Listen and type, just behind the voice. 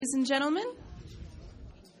ladies and gentlemen.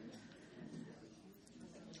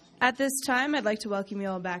 At this time, I'd like to welcome you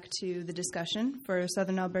all back to the discussion for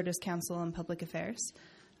Southern Alberta's Council on Public Affairs.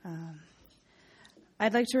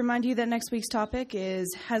 I'd like to remind you that next week's topic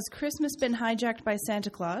is, Has Christmas Been Hijacked by Santa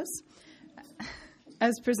Claus?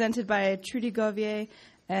 As presented by Trudy Govier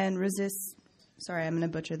and Rositsa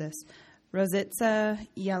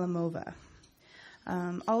Yalamova.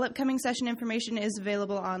 All upcoming session information is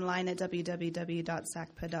available online at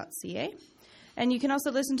www.sacpa.ca. And you can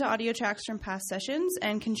also listen to audio tracks from past sessions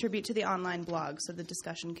and contribute to the online blog so the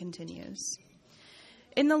discussion continues.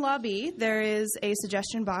 In the lobby, there is a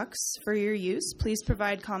suggestion box for your use. Please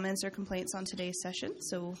provide comments or complaints on today's session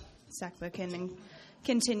so SACPA can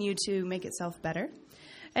continue to make itself better.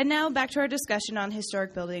 And now back to our discussion on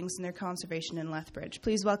historic buildings and their conservation in Lethbridge.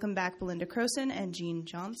 Please welcome back Belinda Crowson and Jean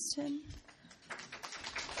Johnston.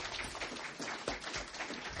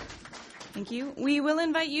 Thank you. We will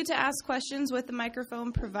invite you to ask questions with the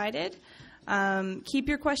microphone provided. Keep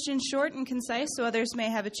your questions short and concise so others may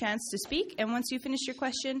have a chance to speak. And once you finish your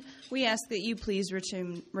question, we ask that you please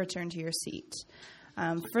return to your seat.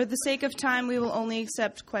 For the sake of time, we will only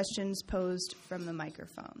accept questions posed from the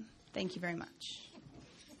microphone. Thank you very much.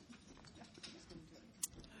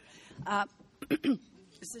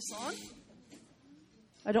 Is this on?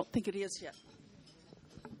 I don't think it is yet.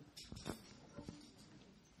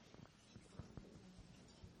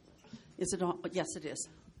 Is it on? Yes, it is.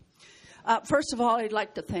 First of all, I'd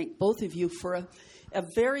like to thank both of you for a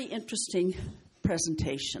very interesting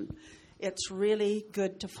presentation. It's really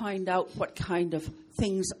good to find out what kind of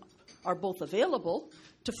things are both available,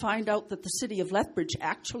 to find out that the city of Lethbridge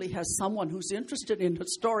actually has someone who's interested in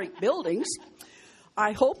historic buildings.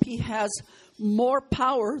 I hope he has more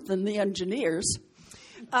power than the engineers.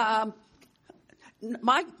 My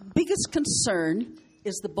biggest concern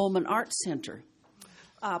is the Bowman Arts Centre.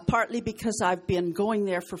 Partly because I've been going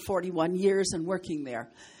there for 41 years and working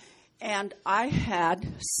there. And I had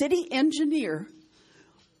city engineer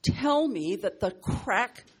tell me that the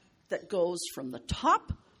crack that goes from the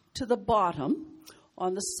top to the bottom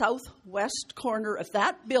on the southwest corner of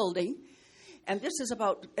that building, and this is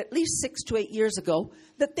about at least 6 to 8 years ago,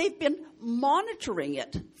 that they've been monitoring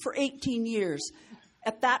it for 18 years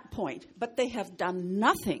at that point. But they have done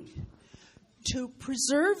nothing to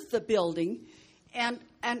preserve the building. And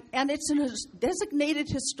it's a designated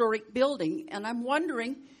historic building, and I'm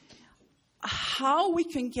wondering how we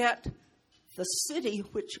can get the city,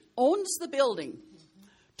 which owns the building,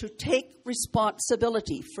 to take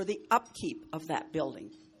responsibility for the upkeep of that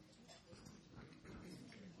building.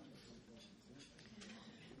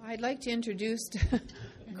 I'd like to introduce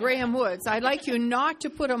Graham Woods. I'd like you not to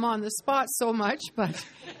put him on the spot so much, but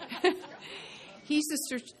he's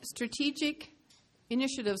the strategic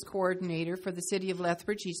initiatives coordinator for the city of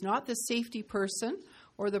Lethbridge. He's not the safety person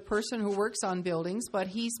or the person who works on buildings, but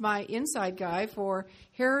he's my inside guy for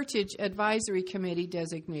Heritage Advisory Committee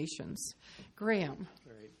designations. Graham.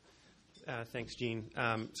 Great. Thanks, Jean.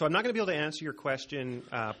 So I'm not going to be able to answer your question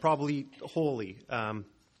probably wholly,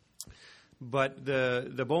 but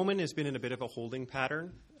the Bowman has been in a bit of a holding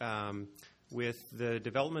pattern with the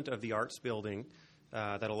development of the arts building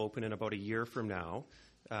that'll open in about a year from now.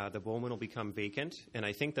 The Bowman will become vacant, and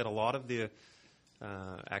I think that a lot of the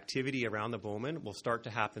activity around the Bowman will start to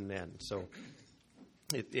happen then. So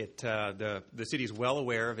the city is well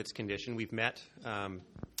aware of its condition. We've met some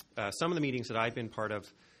of the meetings that I've been part of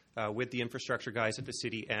with the infrastructure guys at the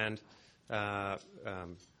city and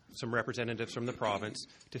some representatives from the province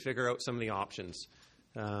to figure out some of the options.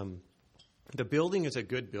 The building is a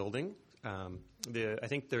good building. I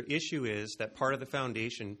think the issue is that part of the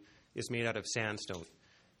foundation is made out of sandstone.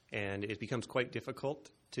 And it becomes quite difficult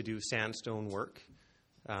to do sandstone work,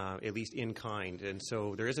 at least in kind. And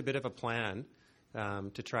so there is a bit of a plan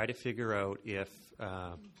to try to figure out if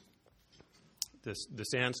the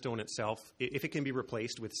sandstone itself, if it can be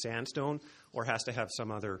replaced with sandstone or has to have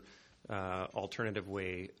some other alternative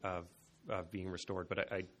way of being restored.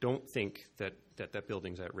 But I don't think that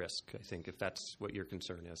building's at risk, I think, if that's what your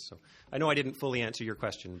concern is. So I know I didn't fully answer your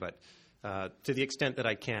question, but to the extent that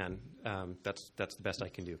I can, that's the best I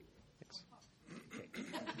can do. Thanks.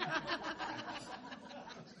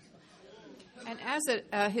 And as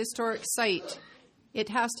a historic site, it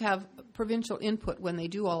has to have provincial input when they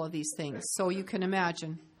do all of these things. So you can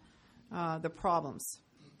imagine the problems.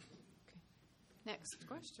 Okay. Next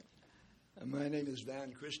question. My name is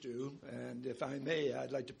Van Christou, and if I may,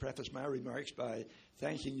 I'd like to preface my remarks by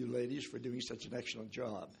thanking you ladies for doing such an excellent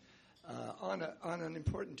job. On an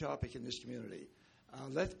important topic in this community,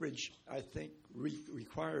 Lethbridge, I think,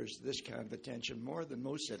 requires this kind of attention more than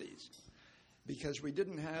most cities. because we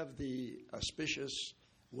didn't have the auspicious,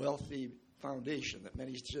 wealthy foundation that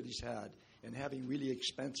many cities had in having really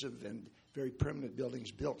expensive and very permanent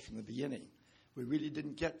buildings built from the beginning. We really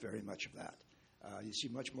didn't get very much of that. You see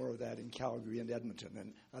much more of that in Calgary and Edmonton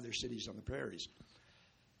and other cities on the prairies.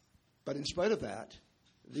 But in spite of that,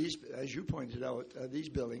 these, as you pointed out, these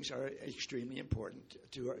buildings are extremely important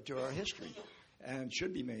to our history and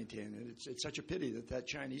should be maintained. And it's such a pity that that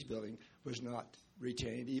Chinese building was not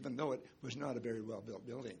retained, even though it was not a very well-built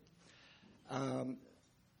building.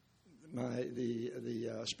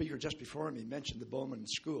 The speaker just before me mentioned the Bowman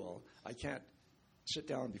School. I can't sit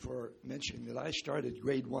down before mentioning that I started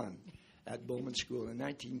grade 1 at Bowman School in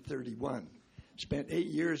 1931. Spent 8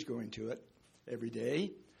 years going to it every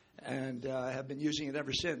day, and have been using it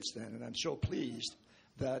ever since then. And I'm so pleased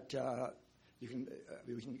that we can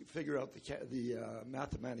figure out the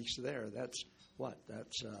mathematics there. That's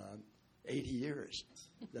 80 years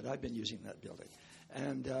that I've been using that building.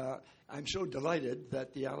 And I'm so delighted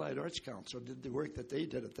that the Allied Arts Council did the work that they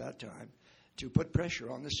did at that time to put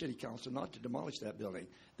pressure on the City Council not to demolish that building.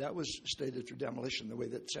 That was slated for demolition the way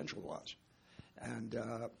that Central was. And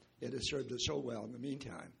it has served us so well in the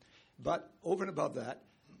meantime. But over and above that,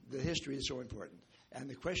 the history is so important.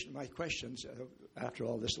 And my questions, after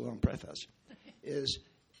all this long preface, is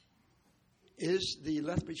the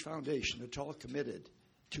Lethbridge Foundation at all committed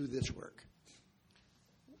to this work?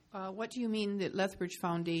 What do you mean, the Lethbridge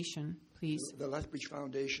Foundation, please? The Lethbridge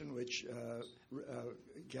Foundation, which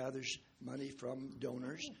gathers money from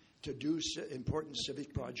donors to do important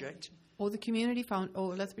civic projects. Oh, the Community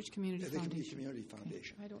Lethbridge Community Foundation. The Community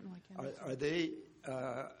Foundation. Okay. I don't know. I can't. Are they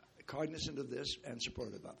cognizant of this and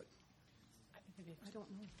supportive of it? I don't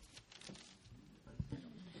know.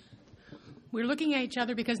 We're looking at each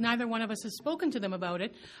other because neither one of us has spoken to them about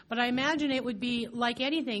it, but I imagine it would be like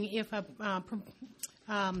anything. If a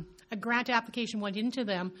grant application went into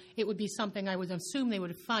them, it would be something I would assume they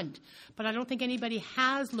would fund. But I don't think anybody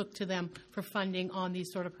has looked to them for funding on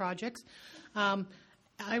these sort of projects.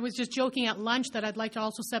 I was just joking at lunch that I'd like to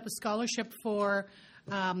also set up a scholarship for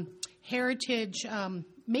heritage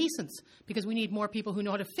masons, because we need more people who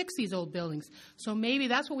know how to fix these old buildings. So maybe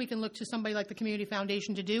that's what we can look to somebody like the Community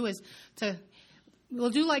Foundation to do, is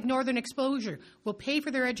we'll do like Northern Exposure. We'll pay for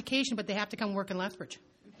their education, but they have to come work in Lethbridge.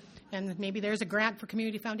 And maybe there's a grant for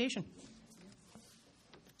Community Foundation.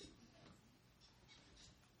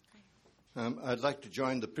 I'd like to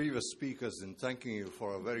join the previous speakers in thanking you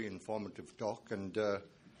for a very informative talk and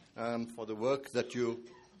for the work that you...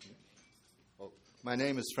 My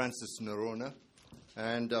name is Francis Nerona,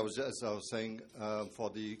 and as I was saying,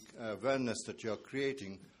 for the awareness that you're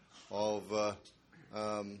creating of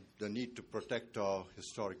the need to protect our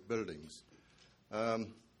historic buildings. I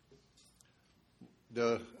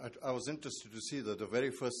was interested to see that the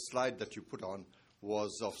very first slide that you put on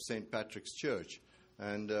was of St. Patrick's Church,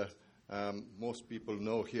 and most people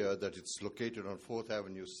know here that it's located on 4th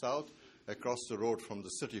Avenue South, across the road from the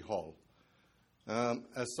City Hall.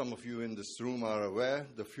 As some of you in this room are aware,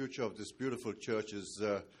 the future of this beautiful church is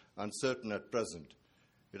uncertain at present.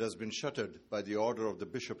 It has been shuttered by the order of the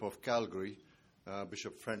Bishop of Calgary,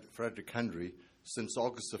 Bishop Frederick Henry, since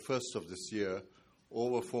August the 1st of this year,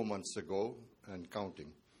 over 4 months ago and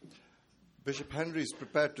counting. Bishop Henry is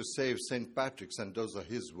prepared to save St. Patrick's, and those are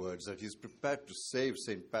his words, that he's prepared to save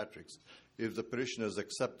St. Patrick's if the parishioners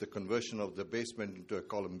accept the conversion of the basement into a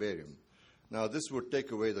columbarium. Now, this would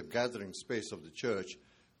take away the gathering space of the church,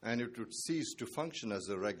 and it would cease to function as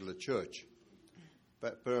a regular church.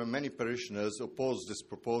 But many parishioners opposed this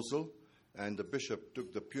proposal, and the bishop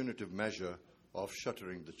took the punitive measure of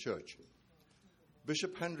shuttering the church.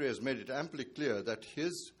 Bishop Henry has made it amply clear that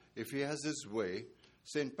if he has his way,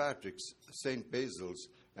 St. Patrick's, St. Basil's,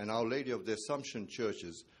 and Our Lady of the Assumption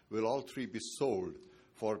churches will all three be sold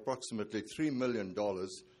for approximately $3 million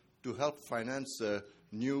to help finance a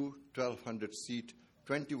new 1,200-seat,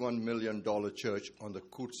 $21 million church on the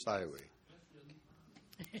Coots Highway.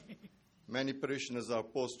 Many parishioners are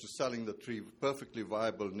opposed to selling the three perfectly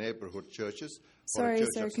viable neighborhood churches for a church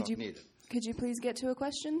that's not needed. Could you please get to a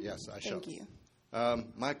question? Yes, I shall. Thank you.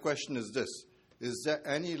 My question is this. Is there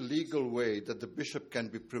any legal way that the bishop can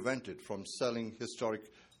be prevented from selling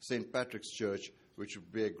historic St. Patrick's Church, which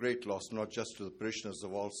would be a great loss not just to the parishioners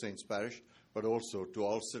of All Saints Parish, but also to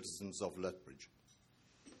all citizens of Lethbridge?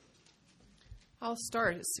 I'll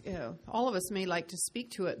start. All of us may like to speak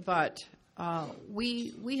to it, but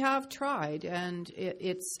we have tried, and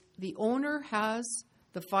it's the owner has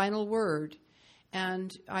the final word.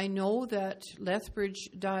 And I know that Lethbridge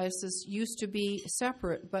Diocese used to be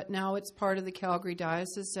separate, but now it's part of the Calgary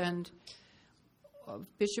Diocese, and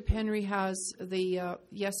Bishop Henry has the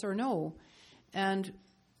yes or no. And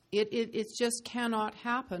it just cannot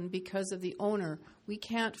happen because of the owner. We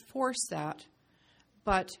can't force that.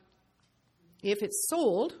 But if it's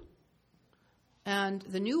sold and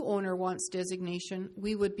the new owner wants designation,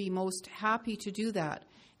 we would be most happy to do that.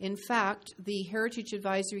 In fact, the Heritage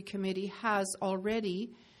Advisory Committee has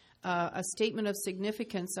already a statement of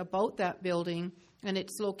significance about that building, and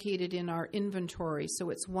it's located in our inventory. So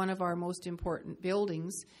it's one of our most important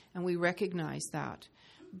buildings, and we recognize that.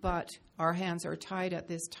 But our hands are tied at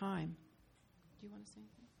this time. Do you want to say anything?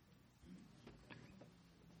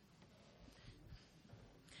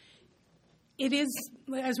 It is,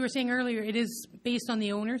 as we were saying earlier, it is based on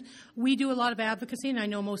the owners. We do a lot of advocacy, and I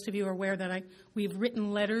know most of you are aware that we've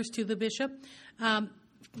written letters to the bishop.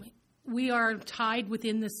 We are tied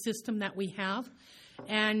within the system that we have,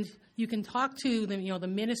 and you can talk to the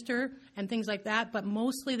minister and things like that, but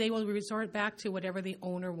mostly they will resort back to whatever the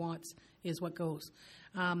owner wants is what goes.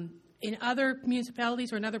 In other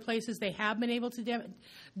municipalities or in other places, they have been able to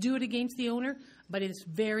do it against the owner, but it's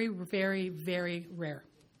very, very, very rare.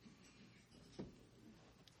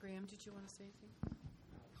 Graham, did you want to say anything?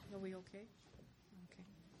 Are we okay? Okay.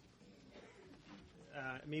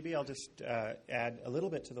 Maybe I'll just add a little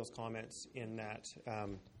bit to those comments in that,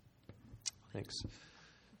 thanks.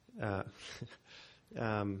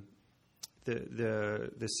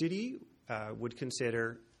 The city would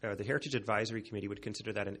consider, the Heritage Advisory Committee would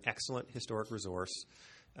consider that an excellent historic resource.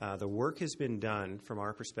 The work has been done from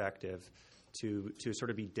our perspective to sort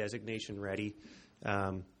of be designation ready.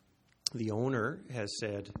 The owner has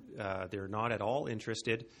said they're not at all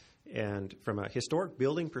interested, and from a historic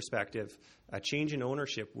building perspective, a change in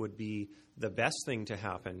ownership would be the best thing to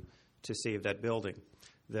happen to save that building.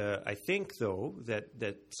 I think, though,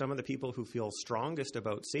 that some of the people who feel strongest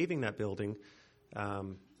about saving that building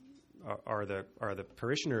are the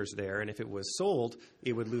parishioners there, and if it was sold,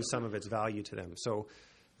 it would lose some of its value to them. So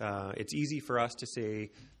it's easy for us to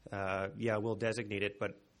say, yeah, we'll designate it,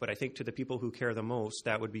 but I think to the people who care the most,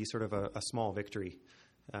 that would be sort of a small victory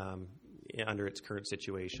under its current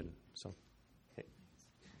situation. So. Okay.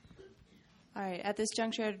 All right. At this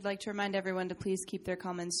juncture, I'd like to remind everyone to please keep their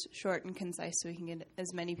comments short and concise so we can get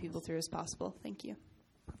as many people through as possible. Thank you.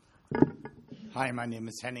 Hi, my name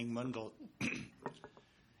is Henning Mundel.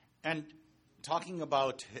 And talking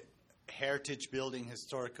about heritage building,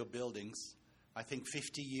 historical buildings, I think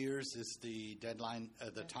 50 years is the deadline,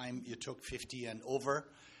 the time you took 50 and over.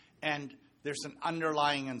 And there's an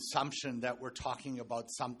underlying assumption that we're talking about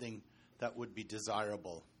something that would be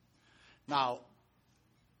desirable. Now,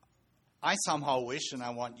 I somehow wish, and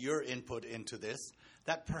I want your input into this,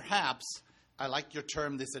 that perhaps, I like your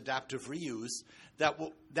term, this adaptive reuse, that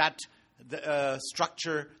the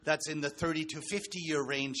structure that's in the 30 to 50-year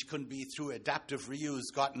range could be, through adaptive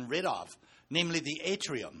reuse, gotten rid of, namely the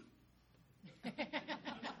atrium.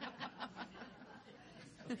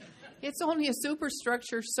 It's only a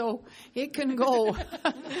superstructure, so it can go.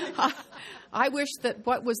 I wish that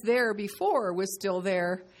what was there before was still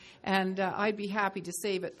there, and I'd be happy to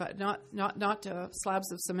save it, but not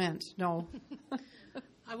slabs of cement, no.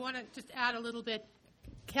 I want to just add a little bit.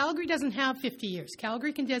 Calgary doesn't have 50 years.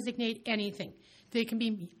 Calgary can designate anything. They can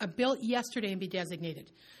be built yesterday and be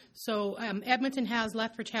designated. So Edmonton has,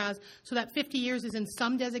 Lethbridge has, so that 50 years is in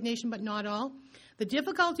some designation, but not all. The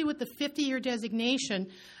difficulty with the 50-year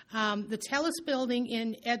designation, the Telus building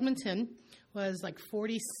in Edmonton was like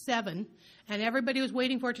 47, and everybody was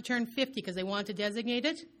waiting for it to turn 50 because they wanted to designate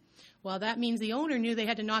it. Well, that means the owner knew they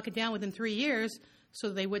had to knock it down within 3 years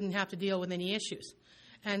so they wouldn't have to deal with any issues.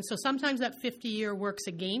 And so sometimes that 50-year works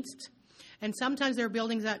against, and sometimes there are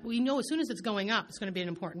buildings that we know as soon as it's going up, it's going to be an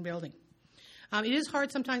important building. It is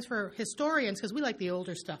hard sometimes for historians because we like the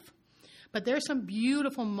older stuff. But there's some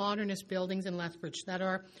beautiful modernist buildings in Lethbridge that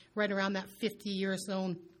are right around that 50-year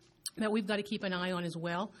zone that we've got to keep an eye on as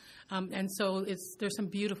well. And so there's some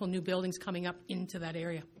beautiful new buildings coming up into that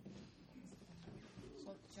area.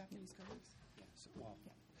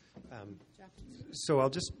 So I'll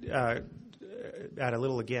just add a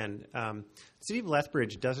little again. The City of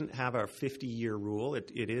Lethbridge doesn't have a 50-year rule.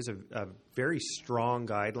 It is a very strong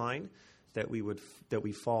guideline that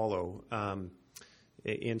we follow.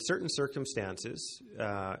 In certain circumstances,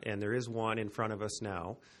 and there is one in front of us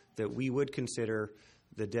now, that we would consider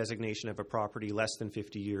the designation of a property less than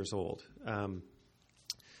 50 years old.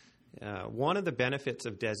 One of the benefits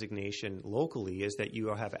of designation locally is that you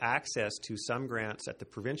have access to some grants at the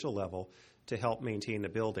provincial level to help maintain the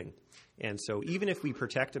building. And so even if we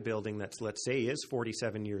protect a building that's, let's say, is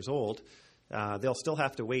 47 years old, they'll still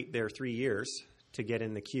have to wait their 3 years to get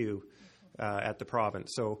in the queue at the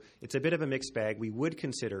province. So it's a bit of a mixed bag. We would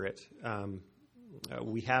consider it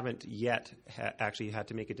we haven't yet actually had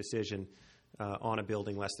to make a decision on a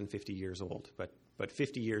building less than 50 years old, but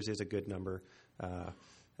 50 years is a good number,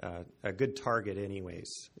 a good target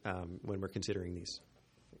anyways, when we're considering these.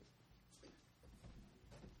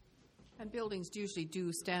 And buildings usually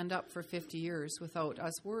do stand up for 50 years without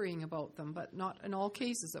us worrying about them, but not in all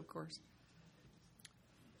cases, of course.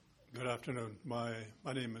 Good afternoon. My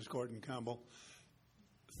name is Gordon Campbell.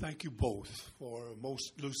 Thank you both for a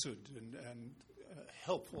most lucid and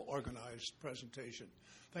helpful, organized presentation.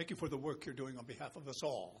 Thank you for the work you're doing on behalf of us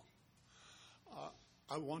all.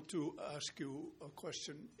 I want to ask you a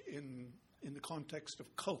question in the context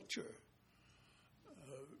of culture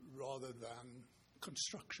rather than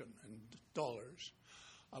construction and dollars.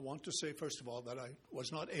 I want to say, first of all, that I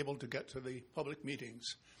was not able to get to the public meetings,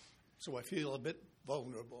 so I feel a bit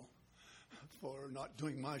vulnerable for not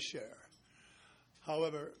doing my share.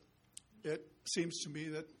 However, it seems to me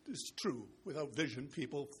that it's true. Without vision,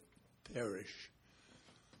 people perish.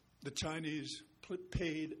 The Chinese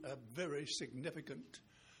played a very significant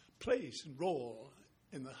place and role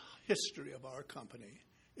in the history of our company,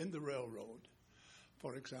 in the railroad,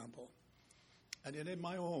 for example. And in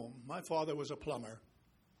my home, my father was a plumber,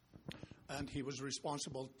 and he was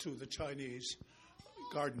responsible to the Chinese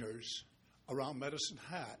gardeners around Medicine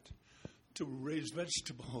Hat to raise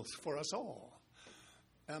vegetables for us all.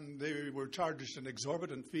 And they were charged an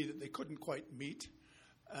exorbitant fee that they couldn't quite meet,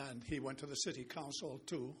 and he went to the city council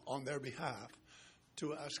on their behalf,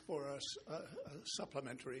 to ask for a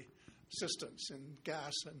supplementary assistance in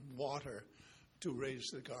gas and water to raise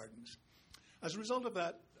the gardens. As a result of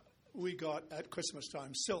that, we got at Christmas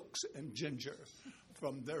time silks and ginger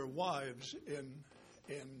from their wives in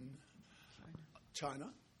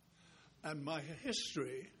China. And my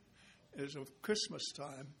history is of Christmas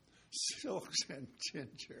time, silks and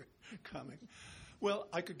ginger coming. Well,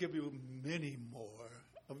 I could give you many more.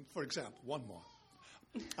 For example, one more.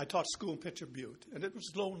 I taught school in Pitcher Butte, and it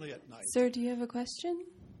was lonely at night. Sir, do you have a question?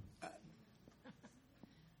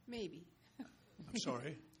 Maybe. I'm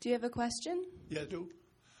sorry. Do you have a question? Yeah, I do.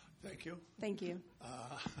 Thank you. Thank you.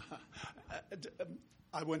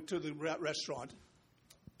 I went to the restaurant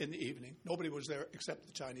in the evening. Nobody was there except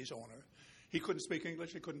the Chinese owner. He couldn't speak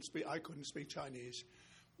English. I couldn't speak Chinese.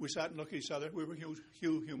 We sat and looked at each other. We were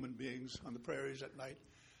few human beings on the prairies at night,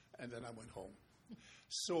 and then I went home.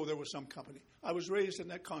 So there was some company. I was raised in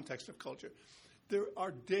that context of culture. There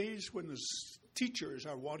are days when the teachers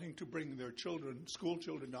are wanting to bring their children, school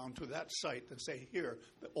children, down to that site and say, here,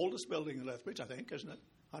 the oldest building in Lethbridge, I think, isn't it?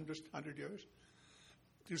 100 years.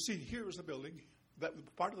 You see, here is the building, that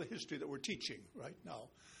part of the history that we're teaching right now.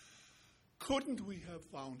 Couldn't we have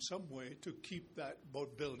found some way to keep that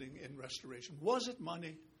building in restoration? Was it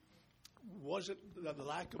money? Was it the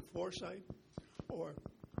lack of foresight? Or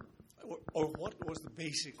what was the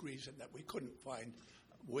basic reason that we couldn't find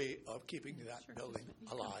a way of keeping that building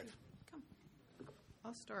alive? Come.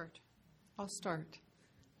 I'll start.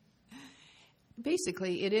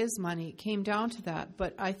 Basically, it is money. It came down to that.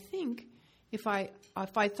 But I think if I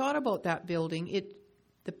thought about that building,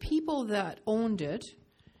 the people that owned it,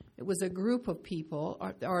 it was a group of people,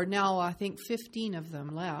 are now, I think, 15 of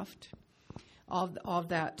them left of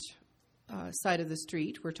that side of the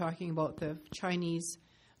street. We're talking about the Chinese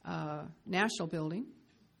National Building.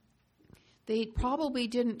 They probably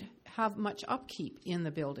didn't have much upkeep in the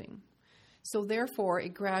building. So therefore,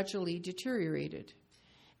 it gradually deteriorated.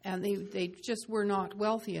 And they just were not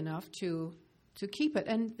wealthy enough to keep it.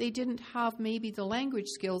 And they didn't have maybe the language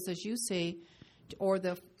skills, as you say, or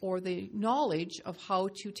the knowledge of how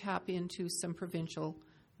to tap into some provincial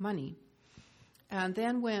money. And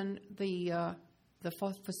then when the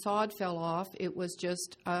facade fell off, it was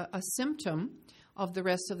just a symptom of the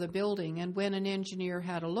rest of the building. And when an engineer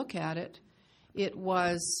had a look at it, it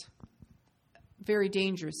was very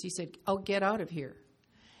dangerous. He said, "I'll get out of here.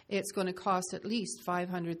 It's going to cost at least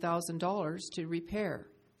 $500,000 to repair."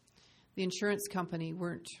 The insurance company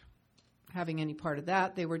weren't having any part of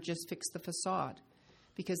that. They were just fix the facade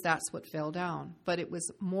because that's what fell down. But it was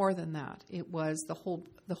more than that. It was the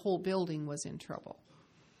whole building was in trouble.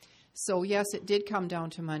 So yes, it did come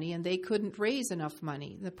down to money, and they couldn't raise enough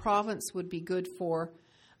money. The province would be good for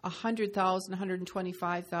 $100,000,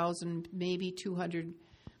 $125,000, maybe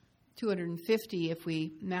 $250 if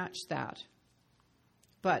we match that.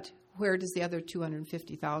 But where does the other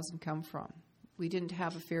 $250,000 come from? We didn't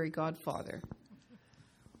have a fairy godfather.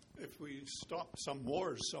 If we stopped some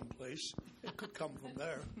wars someplace, it could come from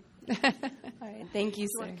there. All right, thank you,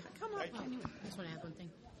 sir. Come on. I just want to add one thing.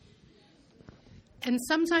 And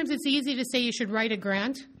sometimes it's easy to say you should write a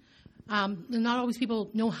grant. Not always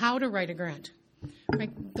people know how to write a grant.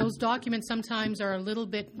 Right? Those documents sometimes are a little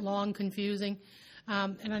bit long, confusing,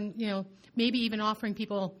 and maybe even offering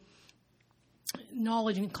people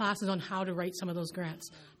knowledge in classes on how to write some of those grants.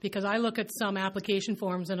 Because I look at some application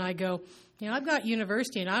forms and I go, I've got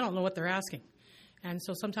university and I don't know what they're asking. And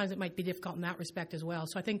so sometimes it might be difficult in that respect as well.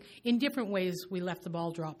 So I think in different ways we left the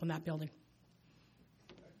ball drop on that building.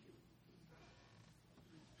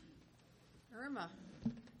 Irma.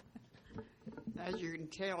 As you can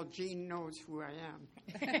tell, Jean knows who I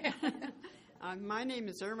am. My name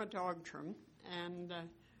is Irma Dogtrum, and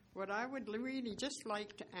what I would really just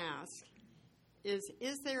like to ask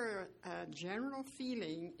is there a general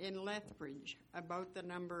feeling in Lethbridge about the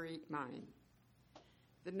number 8 mine?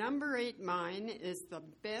 The number 8 mine is the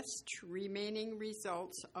best remaining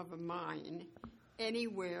results of a mine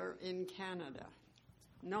anywhere in Canada,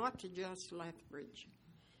 not just Lethbridge.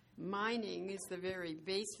 Mining is the very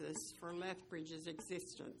basis for Lethbridge's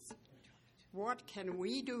existence. What can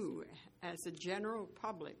we do as a general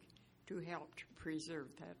public to help to preserve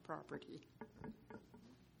that property?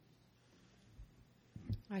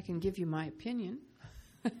 I can give you my opinion.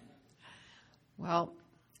 Well,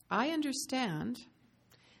 I understand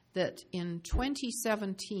that in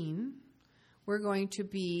 2017, we're going to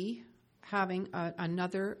be having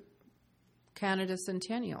another Canada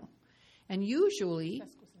Centennial. And usually,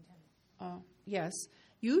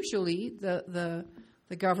 usually the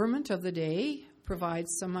government of the day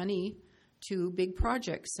provides some money to big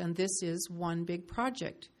projects, and this is one big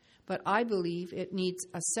project. But I believe it needs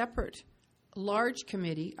a separate large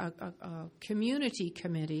committee, a community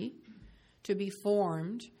committee, to be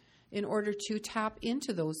formed in order to tap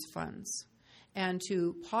into those funds and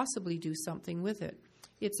to possibly do something with it.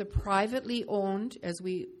 It's a privately owned,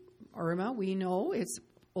 Irma, we know, it's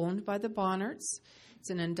owned by the Bonnerts. It's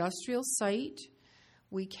an industrial site.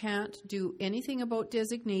 We can't do anything about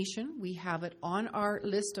designation. We have it on our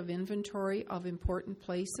list of inventory of important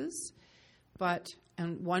places,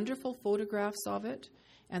 and wonderful photographs of it.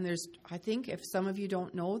 And there's, I think, if some of you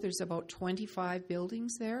don't know, there's about 25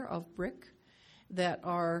 buildings there of brick that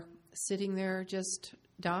are sitting there just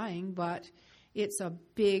dying. But it's a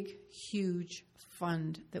big, huge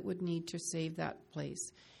fund that would need to save that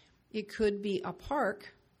place. It could be a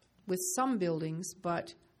park with some buildings,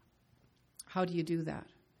 but how do you do that?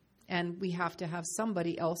 And we have to have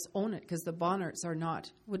somebody else own it because the Bonnerts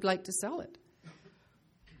would like to sell it. Do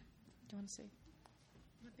you want to say?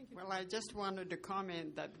 Well, I just wanted to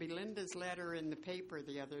comment that Belinda's letter in the paper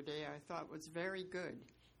the other day I thought was very good.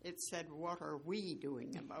 It said, "What are we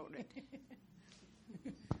doing about it?"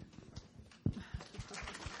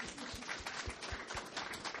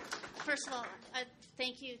 First of all,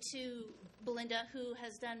 thank you to Belinda, who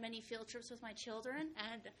has done many field trips with my children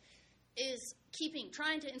and is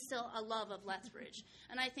trying to instill a love of Lethbridge.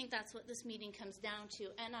 And I think that's what this meeting comes down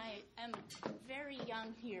to. And I am very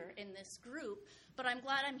young here in this group, but I'm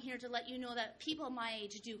glad I'm here to let you know that people my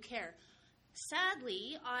age do care.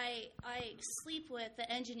 Sadly, I sleep with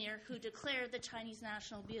the engineer who declared the Chinese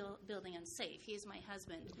National Building unsafe. He is my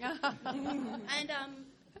husband. And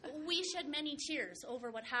we shed many tears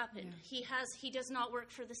over what happened. Yeah. He does not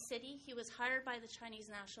work for the city. He was hired by the Chinese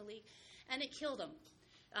National League, and it killed him.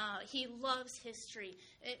 He loves history.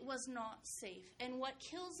 It was not safe. And what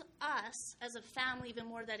kills us as a family even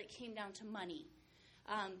more that it came down to money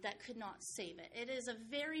that could not save it. It is a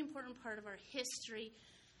very important part of our history,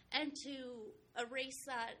 and to erase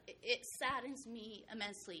that, it saddens me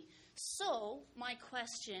immensely. So my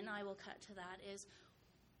question, I will cut to that, is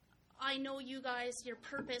I know you guys, your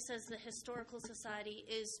purpose as the Historical Society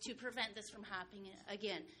is to prevent this from happening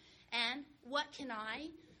again. And what can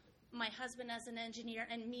my husband as an engineer,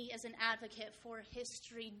 and me as an advocate for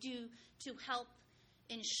history do to help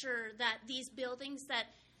ensure that these buildings that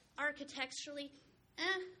architecturally,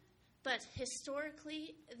 but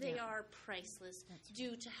historically, they are priceless,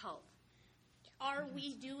 do to help? Are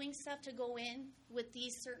we doing stuff to go in with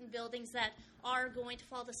these certain buildings that are going to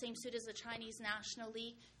follow the same suit as the Chinese National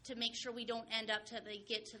League to make sure we don't end up till they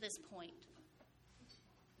get to this point?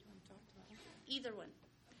 Either one.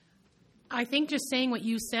 I think just saying what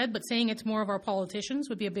you said, but saying it's more of our politicians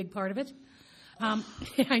would be a big part of it.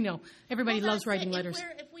 I know. Everybody loves writing letters.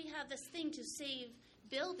 If we have this thing to save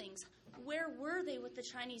buildings, where were they with the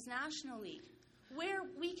Chinese National League? Where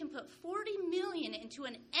we can put $40 million into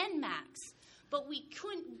an NMAX, but we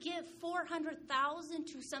couldn't give $400,000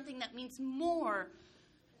 to something that means more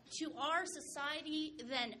to our society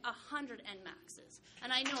than 100 NMAXs.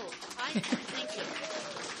 And I know, thank you.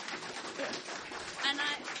 And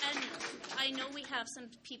I know we have some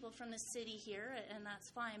people from the city here, and that's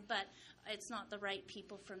fine, but it's not the right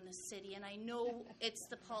people from the city. And I know it's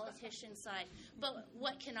the politician side. But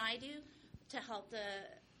what can I do to help the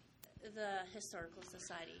Historical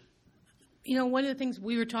Society? You know, one of the things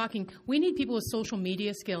we were talking, we need people with social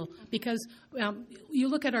media skill, because you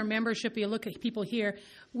look at our membership, you look at people here,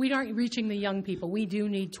 we aren't reaching the young people. We do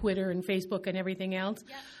need Twitter and Facebook and everything else.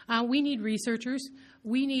 Yep. We need researchers.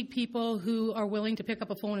 We need people who are willing to pick up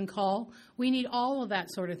a phone and call. We need all of that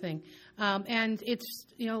sort of thing. And it's,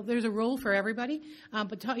 you know, there's a role for everybody.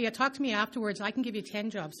 But talk to me afterwards. I can give you 10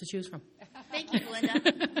 jobs to choose from. Thank you, Belinda.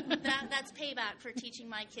 That's payback for teaching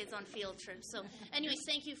my kids on field trips. So anyways,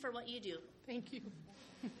 thank you for what you do. Thank you.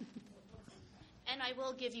 And I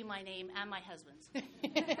will give you my name and my husband's. Come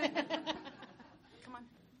on.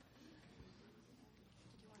 Do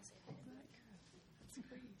you want to say hi? That's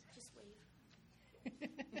great. Just wave.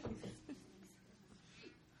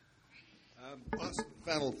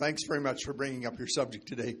 Fennel, thanks very much for bringing up your subject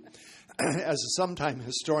today. As a sometime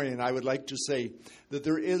historian, I would like to say that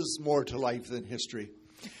there is more to life than history.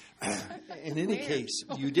 In any case,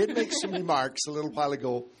 you did make some remarks a little while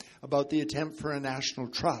ago about the attempt for a national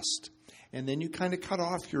trust, and then you kind of cut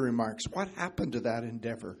off your remarks. What happened to that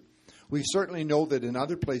endeavor? We certainly know that in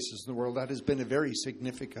other places in the world that has been a very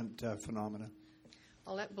significant phenomenon.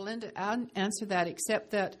 I'll let Belinda answer that,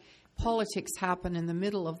 except that politics happen in the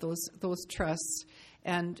middle of those trusts,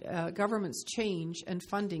 and governments change and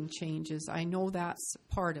funding changes. I know that's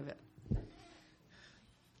part of it.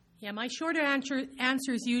 Yeah, my short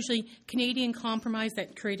answer is usually Canadian compromise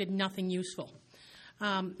that created nothing useful.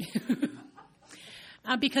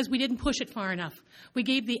 Because we didn't push it far enough. We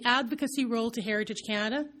gave the advocacy role to Heritage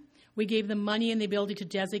Canada. We gave them money and the ability to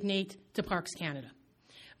designate to Parks Canada.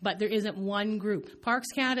 But there isn't one group.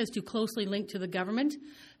 Parks Canada is too closely linked to the government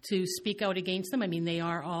to speak out against them. I mean, they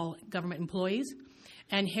are all government employees.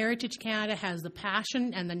 And Heritage Canada has the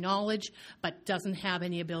passion and the knowledge, but doesn't have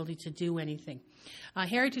any ability to do anything.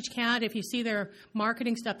 Heritage Canada, if you see their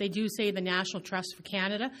marketing stuff, they do say the National Trust for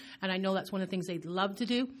Canada, and I know that's one of the things they'd love to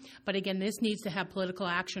do. But again, this needs to have political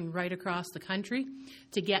action right across the country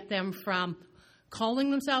to get them from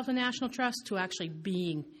calling themselves a national trust to actually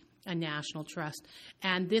being a national trust.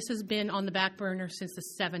 And this has been on the back burner since the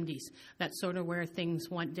 70s. That's sort of where things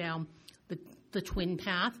went down the twin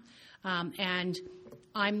path. And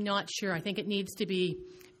I'm not sure. I think it needs to be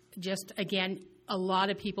just, again, a lot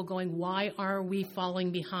of people going, why are we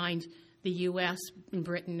falling behind the U.S. and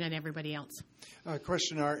Britain and everybody else?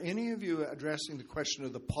 Question, are any of you addressing the question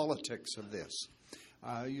of the politics of this?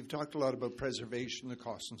 You've talked a lot about preservation, the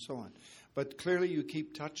costs, and so on. But clearly you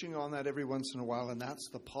keep touching on that every once in a while, and that's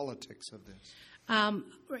the politics of this.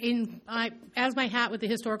 As my hat with the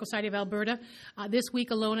Historical Society of Alberta, this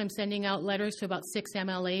week alone I'm sending out letters to about 6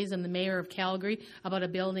 MLAs and the Mayor of Calgary about a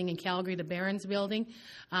building in Calgary, the Barons Building.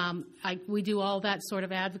 We do all that sort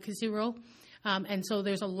of advocacy role. And so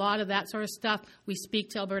there's a lot of that sort of stuff. We speak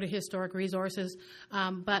to Alberta Historic Resources.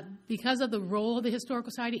 But because of the role of the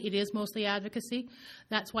Historical Society, it is mostly advocacy.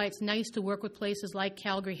 That's why it's nice to work with places like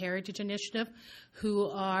Calgary Heritage Initiative, who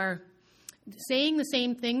are saying the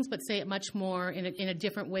same things but say it much more in a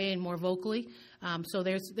different way and more vocally. So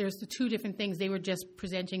there's the two different things. They were just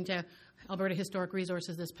presenting to Alberta Historic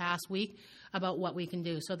Resources this past week about what we can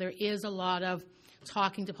do. So there is a lot of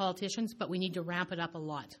talking to politicians, but we need to ramp it up a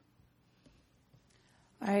lot.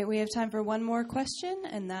 All right, we have time for one more question,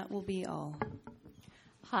 and that will be all.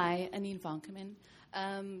 Hi, Anil Vonkaman.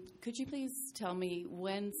 Could you please tell me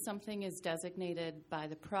when something is designated by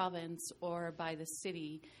the province or by the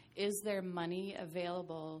city, is there money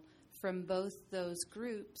available from both those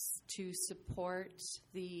groups to support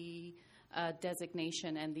the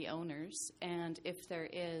designation and the owners? And if there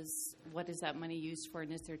is, what is that money used for,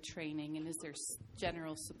 and is there training, and is there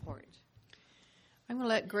general support? I'm going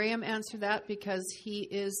to let Graham answer that because he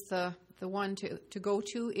is the one to go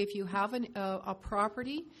to. If you have a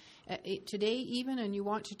property today even and you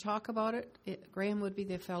want to talk about it, Graham would be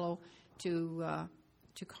the fellow to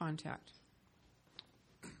contact.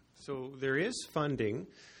 So there is funding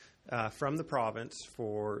from the province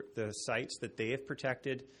for the sites that they have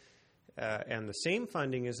protected, and the same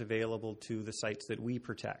funding is available to the sites that we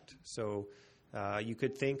protect. So you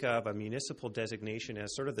could think of a municipal designation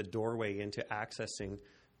as sort of the doorway into accessing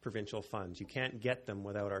provincial funds. You can't get them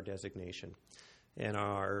without our designation. And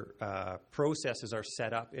our processes are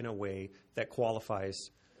set up in a way that qualifies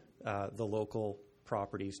the local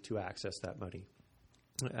properties to access that money.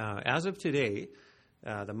 As of today,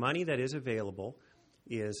 the money that is available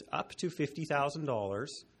is up to $50,000,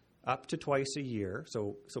 up to twice a year,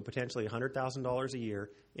 so potentially $100,000 a year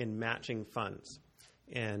in matching funds.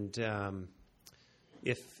 And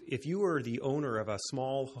if you were the owner of a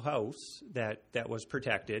small house that was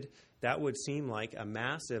protected, that would seem like a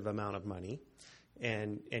massive amount of money,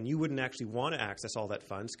 and you wouldn't actually want to access all that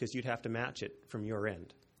funds because you'd have to match it from your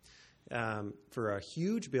end. For a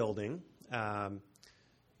huge building, and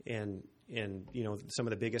some of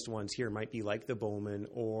the biggest ones here might be like the Bowman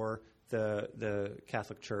or the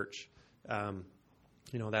Catholic Church.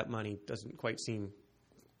 That money doesn't quite seem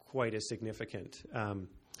quite as significant.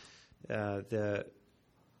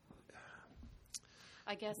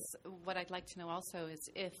 I guess what I'd like to know also is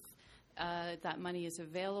if that money is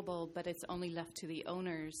available, but it's only left to the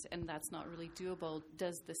owners, and that's not really doable,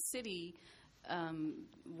 does the city,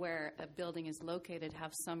 where a building is located,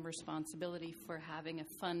 have some responsibility for having a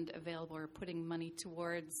fund available or putting money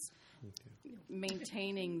towards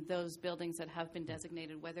maintaining those buildings that have been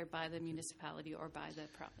designated, whether by the municipality or by the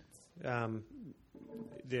province?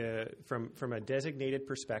 From a designated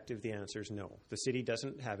perspective, the answer is no. The city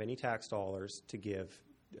doesn't have any tax dollars to give,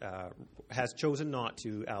 has chosen not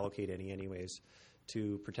to allocate any anyways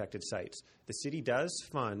to protected sites. The city does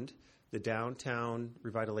fund the Downtown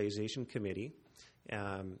Revitalization Committee,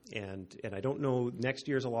 and I don't know next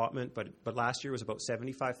year's allotment, but last year was about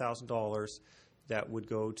 $75,000 that would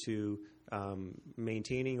go to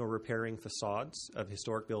maintaining or repairing facades of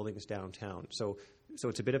historic buildings downtown. So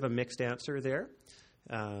it's a bit of a mixed answer there.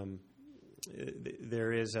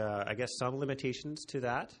 There is, I guess, some limitations to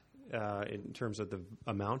that in terms of the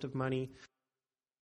amount of money.